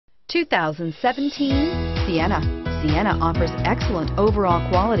2017 Sienna. Sienna offers excellent overall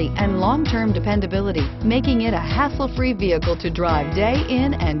quality and long-term dependability, making it a hassle-free vehicle to drive day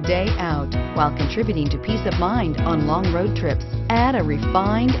in and day out, while contributing to peace of mind on long road trips. Add a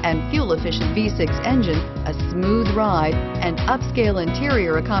refined and fuel-efficient V6 engine, a smooth ride, and upscale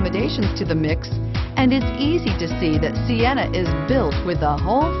interior accommodations to the mix, and it's easy to see that Sienna is built with the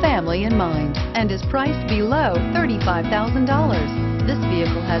whole family in mind and is priced below $35,000. This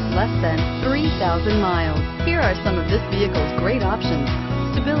vehicle has less than 3,000 miles. Here are some of this vehicle's great options: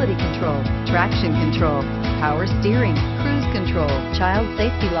 stability control, traction control, power steering, cruise control, child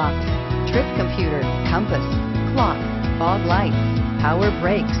safety locks, trip computer, compass, clock, fog lights, power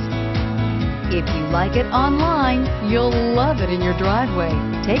brakes. If you like it online, you'll love it in your driveway.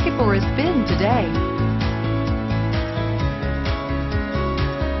 Take it for a spin today.